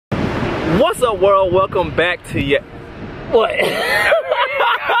What's up, world? Welcome back to what?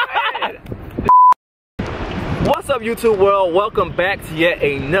 What's up, YouTube world? Welcome back to yet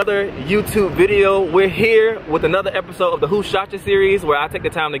another YouTube video. We're here with another episode of the Who Shot You series, where I take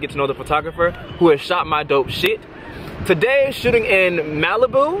the time to get to know the photographer who has shot my dope shit. Today, shooting in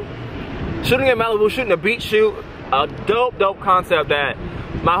Malibu, shooting a beach shoot, a dope concept that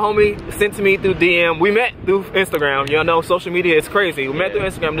my homie sent to me through DM. We met through Instagram. Y'all know social media is crazy. We met through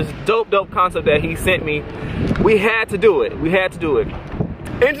Instagram. This dope concept that he sent me. We had to do it.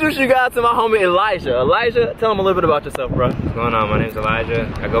 Introduce you guys to my homie Elijah. Elijah, tell him a little bit about yourself, bro. What's going on? My name's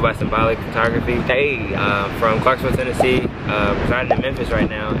Elijah. I go by Symbolic Photography. Hey. From Clarksville, Tennessee. Residing in Memphis right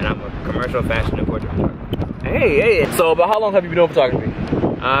now, and I'm a commercial fashion and portrait photographer. Hey. So about how long have you been doing photography?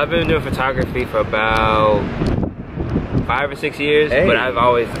 I've been doing photography for about 5 or 6 years, but I've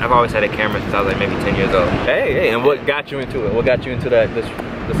always had a camera since I was like maybe 10 years old. Hey, and what got you into it? What got you into this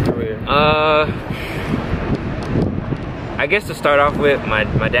career? I guess to start off with, my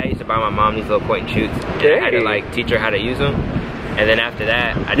dad used to buy my mom these little point and shoots. And I had to like teach her how to use them. And then after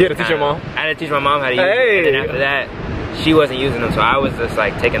that, I had to teach your mom? I had to teach my mom how to use them. And then after that, she wasn't using them. So I was just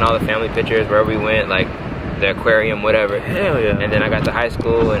like taking all the family pictures wherever we went, like the aquarium, whatever. Hell yeah. And then I got to high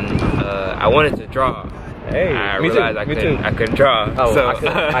school and I wanted to draw. Hey, I realized I couldn't draw. Oh, so I could.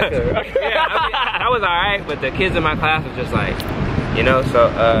 yeah, I was alright, but the kids in my class was just like, you know, so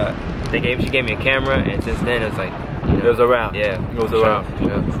she gave me a camera, and since then it's like, you know, it was a wrap. Yeah, it was a wrap.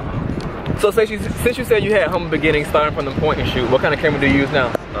 Yeah. So since you said you had humble beginnings starting from the point and shoot, what kind of camera do you use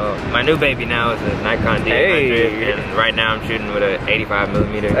now? My new baby now is a Nikon D800, and right now I'm shooting with a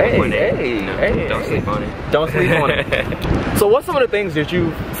 85mm 1.8. Don't sleep on it. Don't sleep on it. So what's some of the things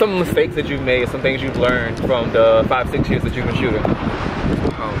some mistakes that you've made, some things you've learned from the 5-6 years that you've been shooting?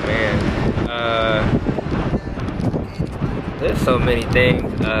 Oh man, there's so many things.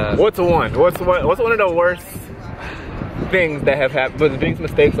 What's one of the worst things that have happened, but biggest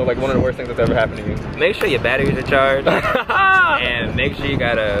mistakes or like one of the worst things that's ever happened to you? Make sure your batteries are charged, and make sure you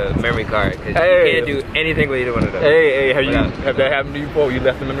got a memory card, because you can't do anything with either one of those. Hey, have that happened to you before? You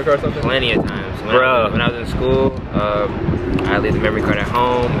left the memory card or something? Plenty of times. When I was in school, I leave the memory card at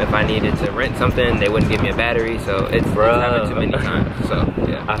home. If I needed to rent something, they wouldn't give me a battery, so it's happened too many times. So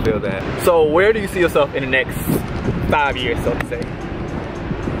yeah, I feel that. So where do you see yourself in the next 5 years, so to say?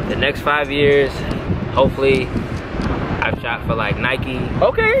 The next 5 years, hopefully, I've shot for like Nike.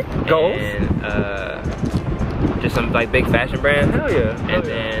 Okay, goals. And just some like big fashion brands. Hell yeah. And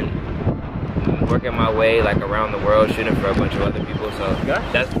then working my way like around the world, shooting for a bunch of other people. So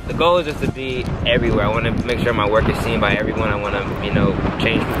the goal is just to be everywhere. I want to make sure my work is seen by everyone. I want to, you know,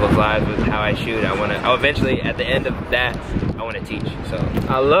 change people's lives with how I shoot. I want to eventually, at the end of that, I want to teach. So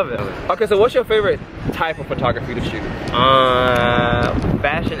I love it. Okay, so what's your favorite type of photography to shoot?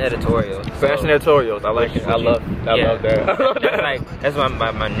 Fashion editorials. Fashion editorials. I like it. I love that. That's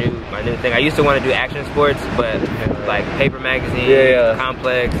my new thing. I used to want to do action sports, but like Paper Magazine,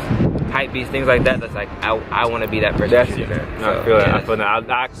 Complex, Hypebeast, things like that. That's like I want to be that person. That's you. So, I feel that. I feel that.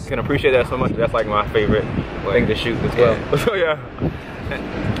 I can appreciate that so much. That's like my favorite thing to shoot as well. So yeah.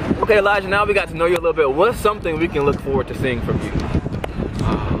 Okay, Elijah. Now we got to know you a little bit. What's something we can look forward to seeing from you?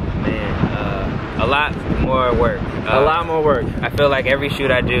 Oh man, a lot more work. A lot more work. I feel like every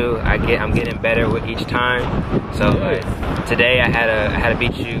shoot I do, I'm getting better with each time. So today I had a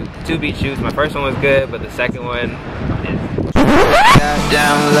beach shoot, 2 beach shoots. My first one was good, but the second one is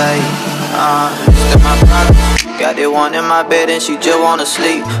goddamn late. Still my problem. Got that one in my bed and she just wanna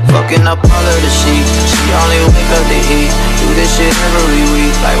sleep. Fucking up all of the sheets. She only wake up to eat. Do this shit every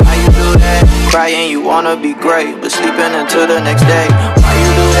week. Like why you do that? Crying you wanna be great, but sleeping until the next day. Why you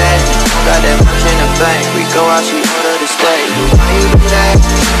do that? Got that much in the bank. We go out, she order to stay. Why you do that?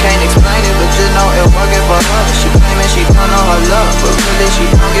 Can't explain it, but just know it working for her. She claiming she don't know her love, but really she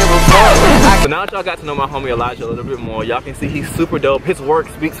don't give a fuck. So now that y'all got to know my homie Elijah a little bit more, y'all can see he's super dope. His work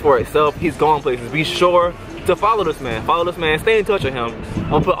speaks for itself. He's going places. Be sure to follow this man. Stay in touch with him.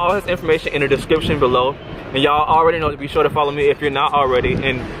 I'll put all his information in the description below. And y'all already know to be sure to follow me if you're not already.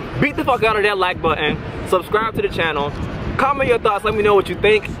 And beat the fuck out of that like button. Subscribe to the channel. Comment your thoughts. Let me know what you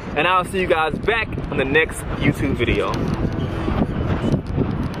think. And I'll see you guys back on the next YouTube video.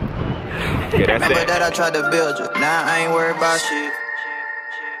 Yeah, that's Remember that I tried to build you. Now I ain't worried about shit.